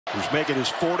who's making his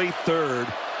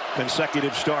 43rd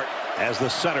consecutive start as the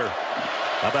center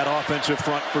of that offensive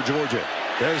front for Georgia.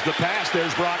 There's the pass.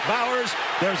 There's Brock Bowers.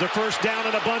 There's a first down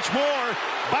and a bunch more.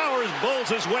 Bowers bowls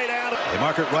his way down. They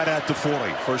mark it right at the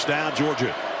 40. First down,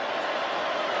 Georgia.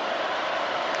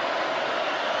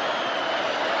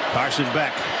 Carson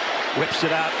Beck whips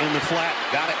it out in the flat.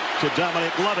 Got it to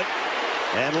Dominic Lovett.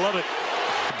 And Lovett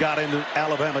got into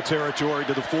Alabama territory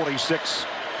to the 46.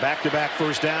 Back-to-back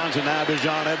first downs, and now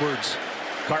Daijun Edwards.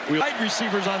 Cartwheel. Wide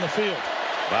receivers on the field.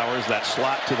 Bowers, that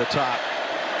slot to the top.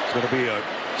 It's going to be a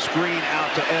screen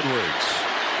out to Edwards.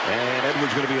 And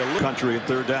Edwards going to be a country in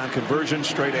third down conversion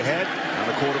straight ahead. And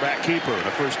the quarterback keeper. And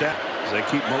a first down as they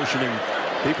keep motioning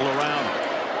people around.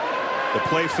 The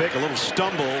play fake, a little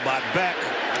stumble by Beck.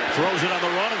 Throws it on the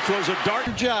run and throws a dart.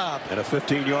 Good job. And a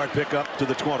 15-yard pickup to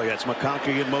the 20. That's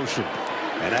McConkey in motion.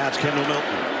 And that's Kendall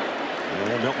Milton.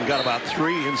 And Milton got about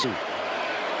 3 inside.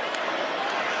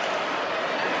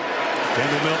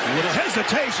 Kendall Milton, little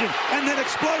hesitation and then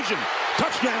explosion.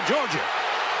 Touchdown, Georgia.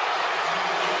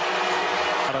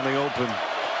 Out in the open,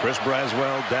 Chris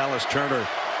Braswell, Dallas Turner.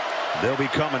 They'll be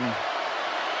coming.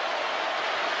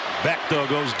 Beck, though,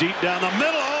 goes deep down the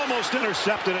middle, almost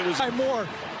intercepted. It was more.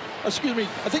 Excuse me.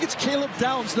 I think it's Caleb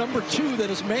Downs, number 2, that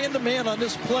is man-to-man on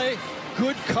this play.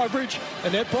 Good coverage,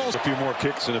 and that ball's a few more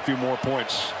kicks and a few more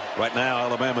points. Right now,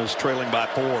 Alabama's trailing by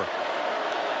 4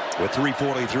 with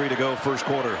 3:43 to go, first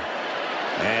quarter.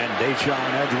 And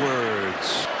Daijun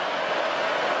Edwards.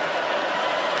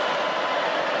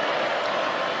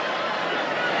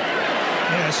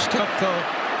 Yeah, stuck though.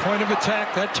 Point of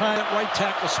attack that time at right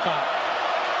tackle spot.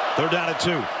 They're down at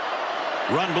 2.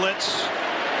 Run blitz,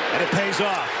 and it pays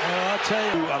off. I'll tell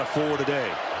you. 2 out of 4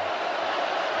 today.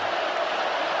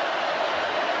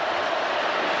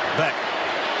 Beck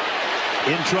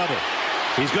in trouble.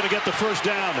 He's going to get the first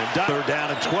down. And third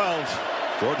down and 12.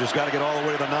 Georgia's got to get all the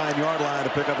way to the 9-yard line to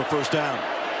pick up a first down.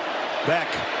 Beck.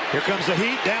 Here comes the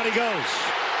heat. Down he goes.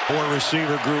 4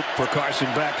 receiver group for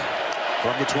Carson Beck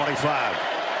from the 25.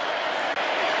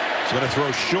 He's going to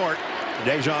throw short.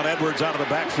 Daijun Edwards out of the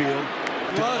backfield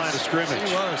to the line of scrimmage.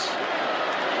 He was.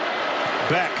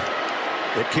 Beck.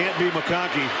 It can't be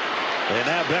McConkey. And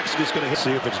now Beck's just going to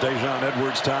see if it's Daijun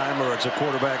Edwards' time or it's a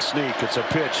quarterback sneak. It's a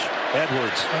pitch.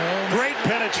 Edwards. Great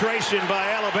penetration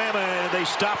by Alabama, and they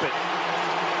stop it.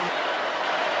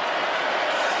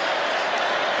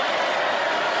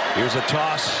 Here's a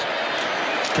toss.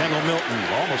 Kendall Milton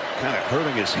almost kind of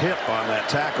hurting his hip on that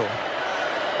tackle.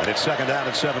 And it's second down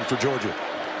and 7 for Georgia.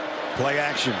 Play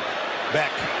action.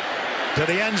 Beck to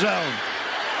the end zone.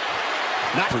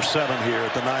 Not for 7 here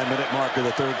at the 9-minute mark of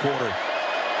the third quarter.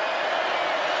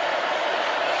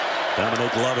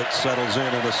 Dominic Lovett settles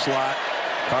in the slot.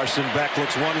 Carson Beck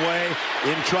looks one way,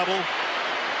 in trouble.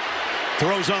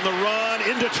 Throws on the run,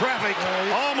 into traffic.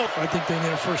 Almost. I think they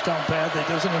need a first down badly.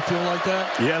 Doesn't it feel like that?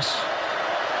 Yes.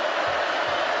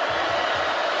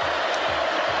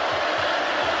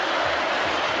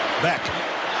 Beck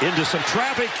into some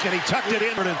traffic, and he tucked it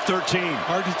in at 13.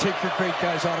 Hard to take your great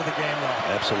guys out of the game,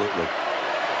 though. Absolutely.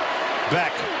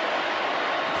 Beck.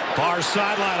 Far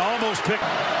sideline, almost picked.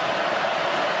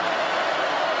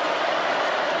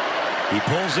 He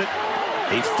pulls it.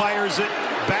 He fires it.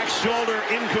 Back shoulder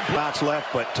incomplete. Shots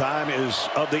left, but time is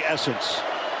of the essence.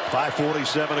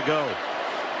 5:47 to go.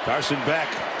 Carson Beck.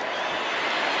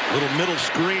 Little middle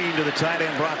screen to the tight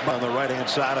end Brock on the right-hand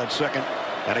side on second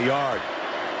and a yard.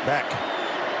 Beck.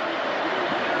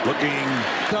 Looking.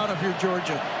 Out of here,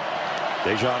 Georgia.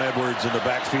 Daijun Edwards in the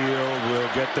backfield will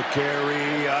get the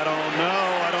carry. I don't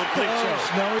know. I don't think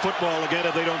so. No. Football again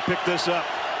if they don't pick this up.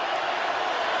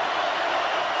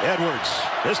 Edwards.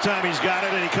 This time he's got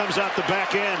it, and he comes out the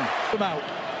back end. Come out.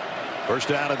 First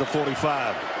down at the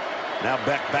 45. Now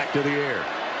Beck back to the air.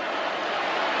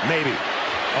 Maybe.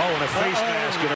 Oh, and a face mask.